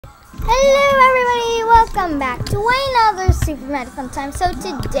Hello everybody, welcome back to another Super Mad Fun Time. So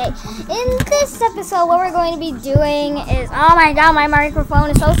today, in this episode, what we're going to be doing is, oh my god, my microphone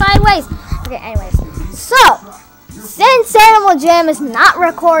is so sideways. Okay, anyways, so, since Animal Jam is not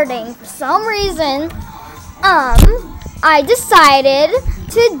recording for some reason, I decided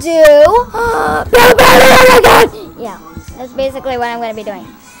to do, oh my god, yeah, that's basically what I'm going to be doing.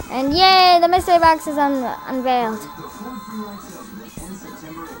 And yay, the mystery box is unveiled.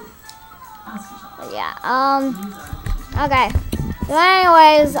 Yeah, okay. So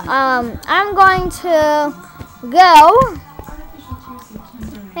anyways, I'm going to go.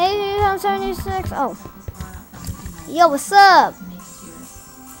 Hey, I'm 76. Oh. Yo, what's up?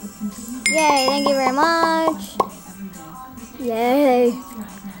 Yay, thank you very much. Yay.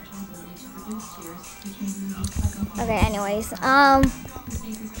 Okay, anyways,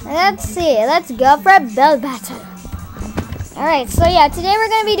 let's see. Let's go for a build battle. Alright, so yeah, today we're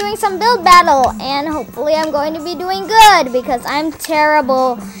going to be doing some build battle, and hopefully I'm going to be doing good, because I'm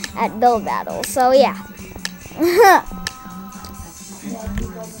terrible at build battle, so yeah.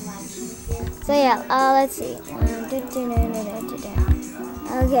 So yeah, let's see.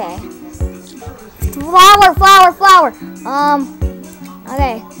 Okay. Flower.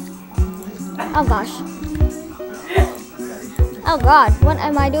 Okay. Oh gosh. Oh god, what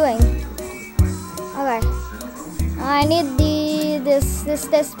am I doing? Okay. I need this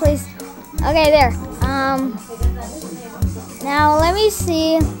please. Okay, there. Now let me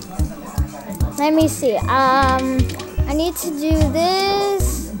see. I need to do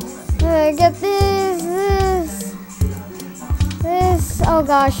this. Get this. Oh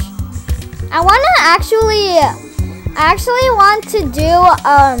gosh. I actually want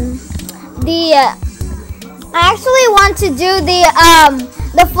to do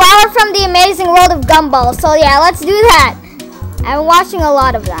the flower from the Amazing World of Gumball. So yeah, let's do that. I've been watching a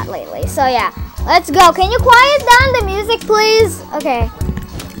lot of that lately. So yeah, let's go. Can you quiet down the music, please? Okay.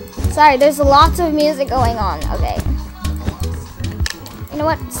 Sorry, there's lots of music going on. Okay. You know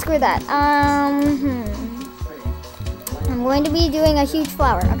what? Screw that. I'm going to be doing a huge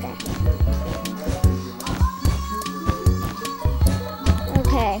flower. Okay.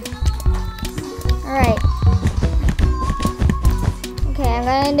 Okay. All right. Okay, I'm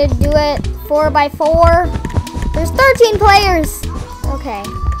going to do it 4x4. There's 13 players. Okay.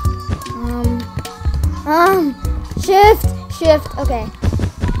 Shift. Okay.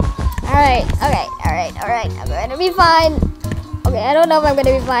 Alright. I'm going to be fine. Okay, I don't know if I'm going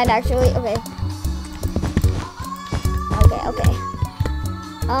to be fine, actually. Okay. Okay.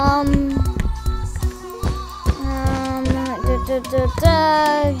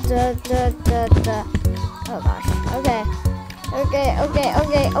 Oh gosh. Okay.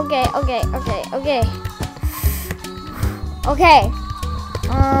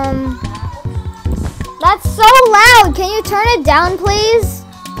 That's so loud. Can you turn it down, please?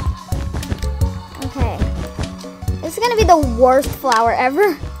 Okay. This is gonna be the worst flower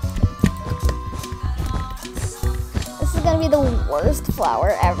ever. This is gonna be the worst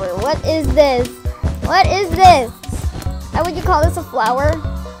flower ever. What is this? Why would you call this a flower?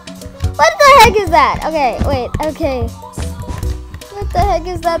 What the heck is that? Okay, wait, okay. What the heck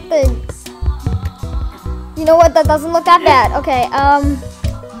is that thing? You know what? That doesn't look that bad. Okay,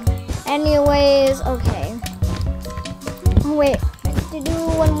 anyways, okay. Wait, I have to do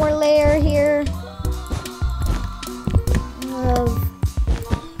one more layer here. Of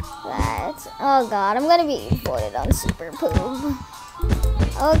that. Oh god, I'm gonna be voted on Super Poop.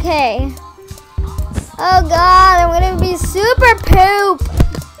 Okay. Oh god, I'm gonna be Super Poop.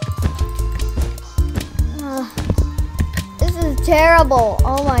 This is terrible.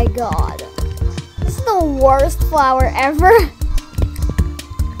 Oh my god. This is the worst flower ever.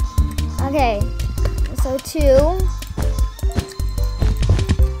 Okay. So 2.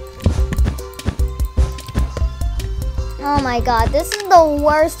 Oh my god. This is the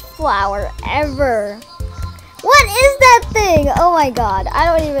worst flower ever. What is that thing? Oh my god. I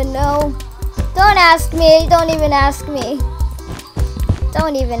don't even know. Don't ask me. Don't even ask me.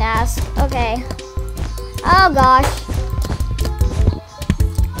 Don't even ask. Okay. Oh gosh.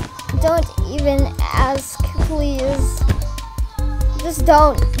 Don't even ask, please. Just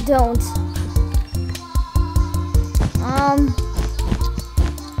don't.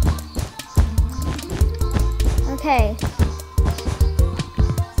 Okay.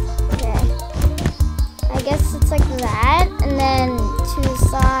 I guess it's like that, and then to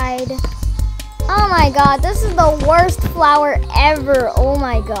side. Oh my god, this is the worst flower ever. Oh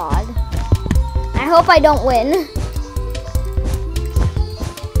my god. I hope I don't win.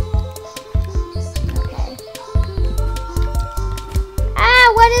 Okay.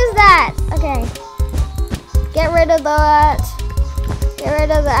 Ah, what is that? of that. Get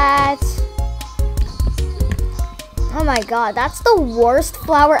rid of that. Oh my god, that's the worst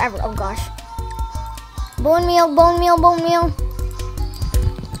flour ever. Oh gosh. Bone meal, bone meal, bone meal.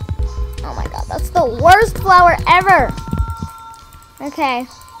 Oh my god, that's the worst flour ever. Okay.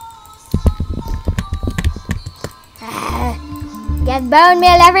 Get bone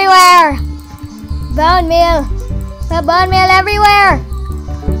meal everywhere. Bone meal. Put bone meal everywhere.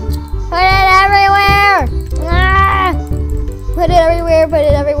 Put it everywhere. Ah! Put it everywhere, put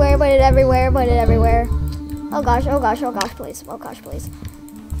it everywhere, put it everywhere, put it everywhere. Oh gosh, oh gosh, oh gosh, please. Oh gosh, please.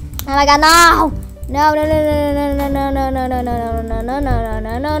 Oh my god, no! No, no, no, no, no, no, no, no, no, no, no, no, no, no,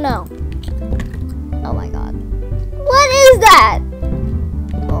 no, no, no. Oh my god. What is that?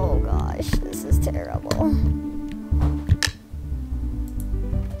 Oh gosh, this is terrible.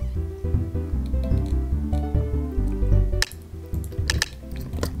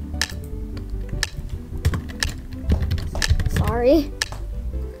 Sorry.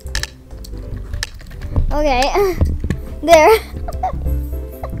 Okay. There.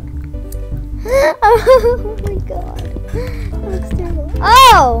 Oh my god. That looks terrible.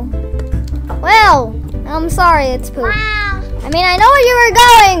 Oh! Well, I'm sorry, it's poop. I mean, I know where you were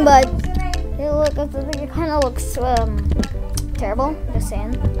going, but it kind of looks terrible. Just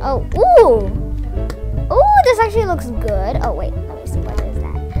saying. Oh, ooh! Ooh, this actually looks good. Oh, wait. Let me see. What is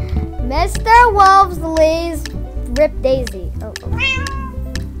that? Mr. Wolf's Lay's Rip Daisy. Oh,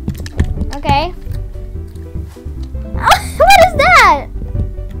 okay. What is that?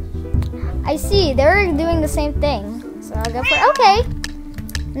 I see. They're doing the same thing. So I'll go for okay.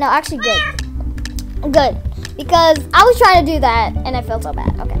 No, actually good. Good. Because I was trying to do that and I felt so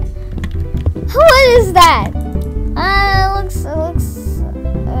bad. Okay. What is that?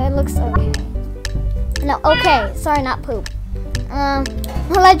 It looks okay. No, okay. Sorry, not poop.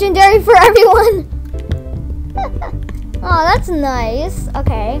 Legendary for everyone. Oh, that's nice.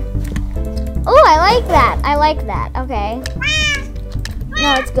 Okay. Oh, I like that. I like that. Okay.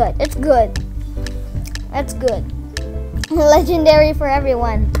 No, it's good. It's good. That's good. Legendary for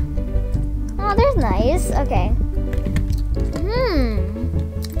everyone. Oh, there's nice. Okay.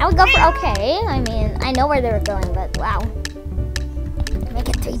 I would go for okay. I mean, I know where they were going, but wow. Make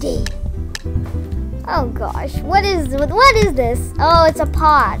it 3D. Oh gosh. What is this? Oh, it's a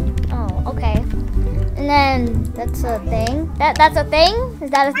pot. Oh, okay. And then that's a thing. That's a thing?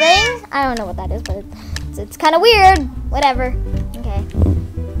 Is that a thing? I don't know what that is, but it's kind of weird. Whatever. Okay.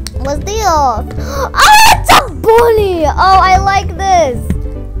 What's the Oh, it's a bunny! Oh, I like this.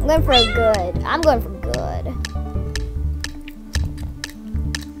 I'm going for a good. I'm going for good.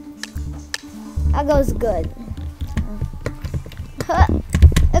 That goes good.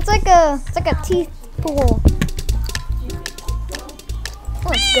 It's like a teeth pool.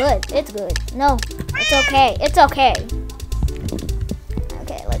 Oh, it's good. It's good. No, it's okay. It's okay.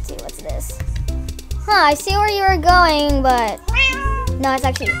 Okay, let's see. What's this? Huh, I see where you were going, but no, it's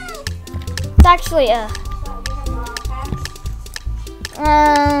actually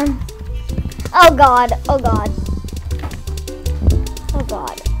oh god. Oh god. Oh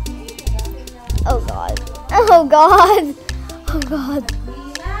god. Oh god. Oh god. Oh god.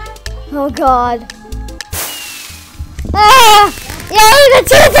 Oh god. Ah! Yeah, the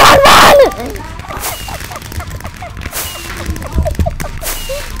teeth on one!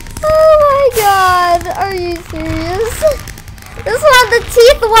 Oh my god. Are you serious? This one, the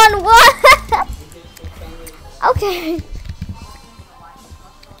teeth one, what? Okay.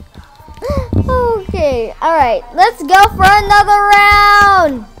 Okay, alright. Let's go for another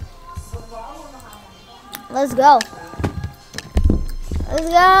round. Let's go. Let's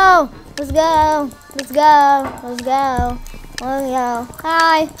go. Let's go. Let's go. Let's go. Let's go.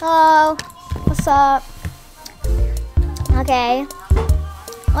 Hi. Hello. What's up? Okay.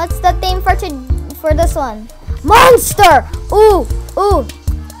 What's the theme for this one? Monster! Ooh. Ooh.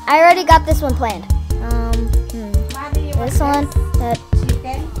 I already got this one planned. This one.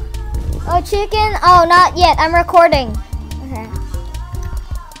 Chicken? Oh, chicken? Oh, not yet. I'm recording. Okay.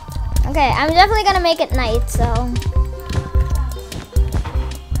 Okay, I'm definitely gonna make it night, so.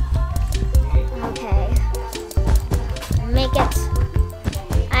 Okay. Make it.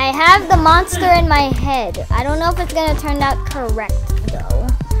 I have the monster in my head. I don't know if it's gonna turn out correct, though.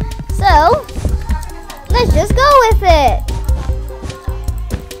 So, let's just go with it.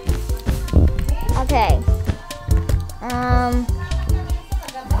 Okay.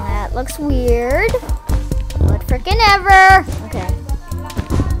 That looks weird. What freaking ever. Okay.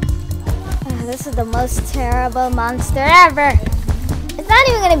 This is the most terrible monster ever. It's not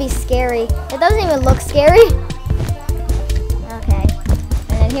even gonna be scary. It doesn't even look scary. Okay.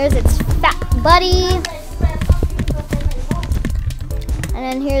 And then here's its fat buddy.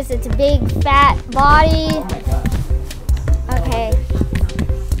 And then here's its big fat body. Okay.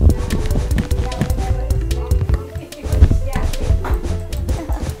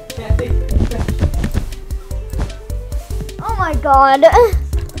 Oh my god.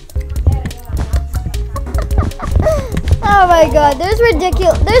 Oh my god. There's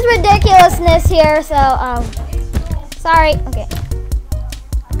ridiculousness here, so sorry. Okay.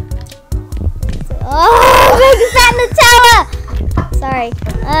 Oh, big fat Nutella! Sorry.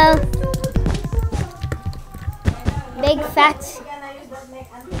 Big fat.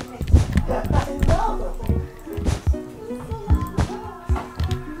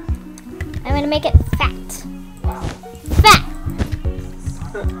 I'm gonna make it fat. Fat!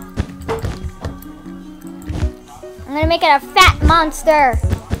 I'm gonna make it a fat monster.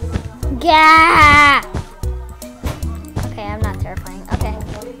 Gah! Okay, I'm not terrifying. Okay.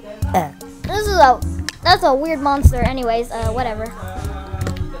 That's a weird monster. Anyways, whatever.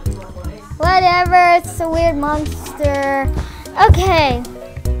 Whatever, it's a weird monster. Okay.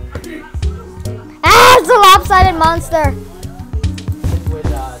 Ah, it's a lopsided monster. With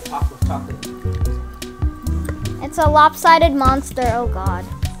chocolate. It's a lopsided monster. Oh god.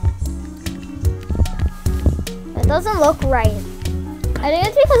 That doesn't look right. I think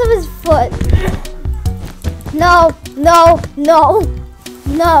it's because of his foot. No, no, no,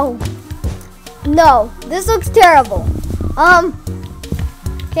 no. No, this looks terrible.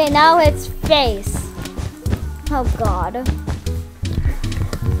 Okay, now its face. Oh god. It's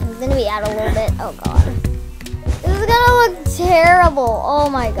gonna be out a little bit. Oh god. This is gonna look terrible. Oh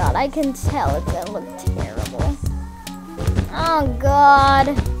my god, I can tell it's gonna look terrible. Oh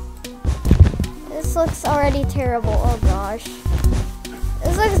god. This looks already terrible. Oh gosh.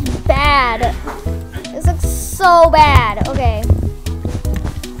 This looks bad. This looks so bad. Okay.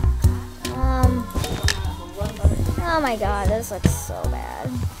 Oh my god, this looks so bad.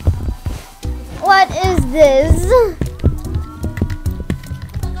 What is this?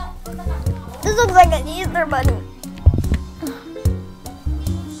 This looks like an Easter bunny.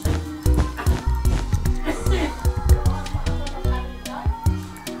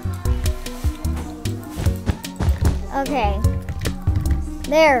 Okay.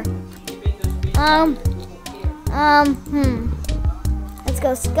 There. Let's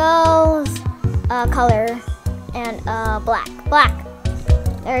go skulls, color, and black. Black.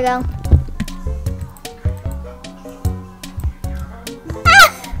 There we go. Ah!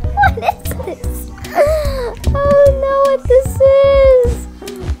 What is this? Oh no, what this is?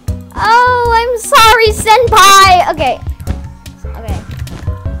 Oh, I'm sorry, senpai. Okay. Okay.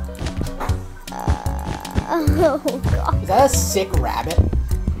 Oh god. Is that a sick rabbit?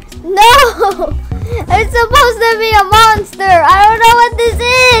 No! It's supposed to be a monster. I don't know what this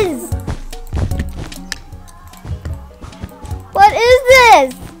is. What is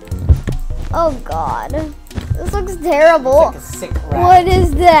this? Oh god. This looks terrible. Like a sick rabbit. What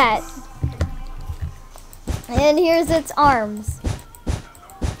is that? And here's its arms.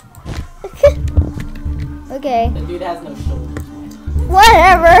 Okay. The dude has no shoulders.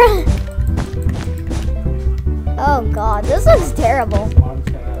 Whatever. Oh god, this looks terrible.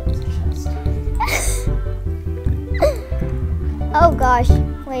 Oh gosh,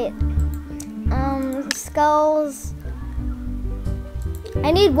 wait. Skulls.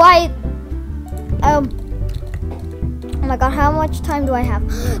 I need white. Oh my god, how much time do I have?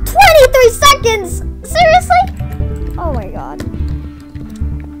 23 seconds! Seriously? Oh my god.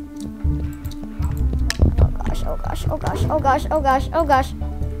 Oh gosh, oh gosh, oh gosh, oh gosh, oh gosh, oh gosh.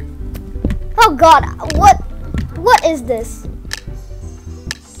 Oh god, what is this?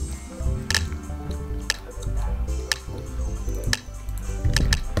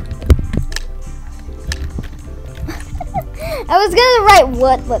 I was gonna write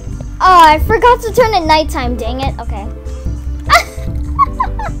what, but oh, I forgot to turn it nighttime, dang it. Okay.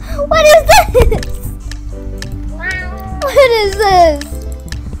 What is this? What is this?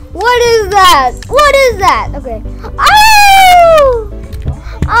 What is that? What is that? Okay. Oh!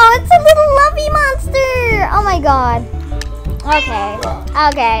 Oh, it's a little lovey monster. Oh my god. Okay.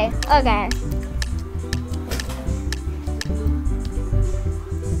 Okay. Okay.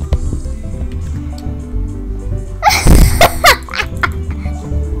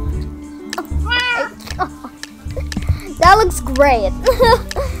 That looks great.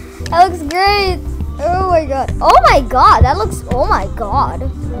 That looks great. Oh my god. Oh my god. That looks. Oh my god.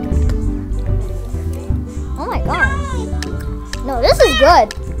 Oh my god. No, this is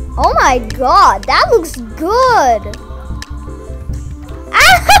good. Oh my god. That looks good.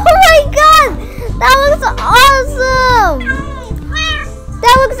 Oh my god. That looks awesome.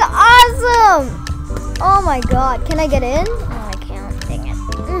 That looks awesome. Oh my god. Can I get in? Oh, I can't. Dang it.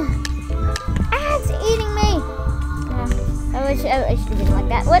 wish I should have been like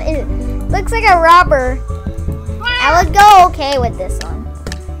that. What is it? Looks like a robber. I would go okay with this one.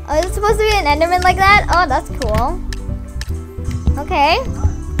 Oh, is it supposed to be an Enderman like that? Oh, that's cool. Okay.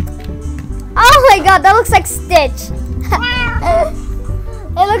 Oh my god, that looks like Stitch.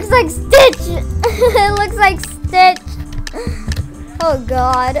 It looks like Stitch. It looks like Stitch. Oh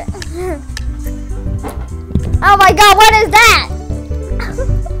god. Oh my god, what is that?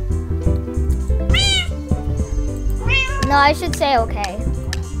 No, I should say okay.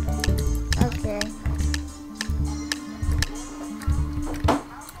 Okay.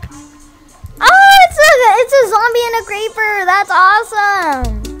 Oh, it's a zombie and a creeper. That's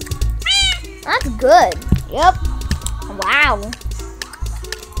awesome. That's good. Yep. Wow.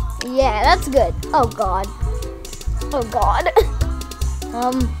 Yeah, that's good. Oh god. Oh god.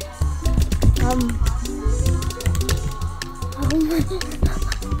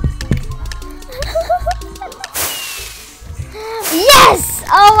 Yes!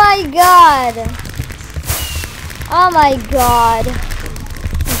 Oh my god. Oh my god.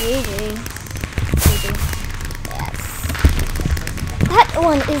 GG. Yes. That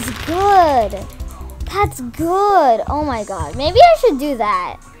one is good. That's good. Oh my god. Maybe I should do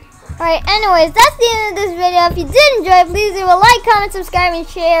that. Alright, anyways, that's the end of this video. If you did enjoy it, please leave a like, comment, subscribe, and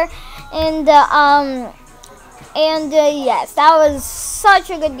share. And yes, that was such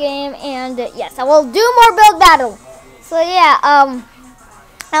a good game. And yes, I will do more build battle. So yeah,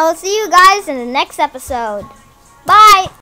 I will see you guys in the next episode. Bye!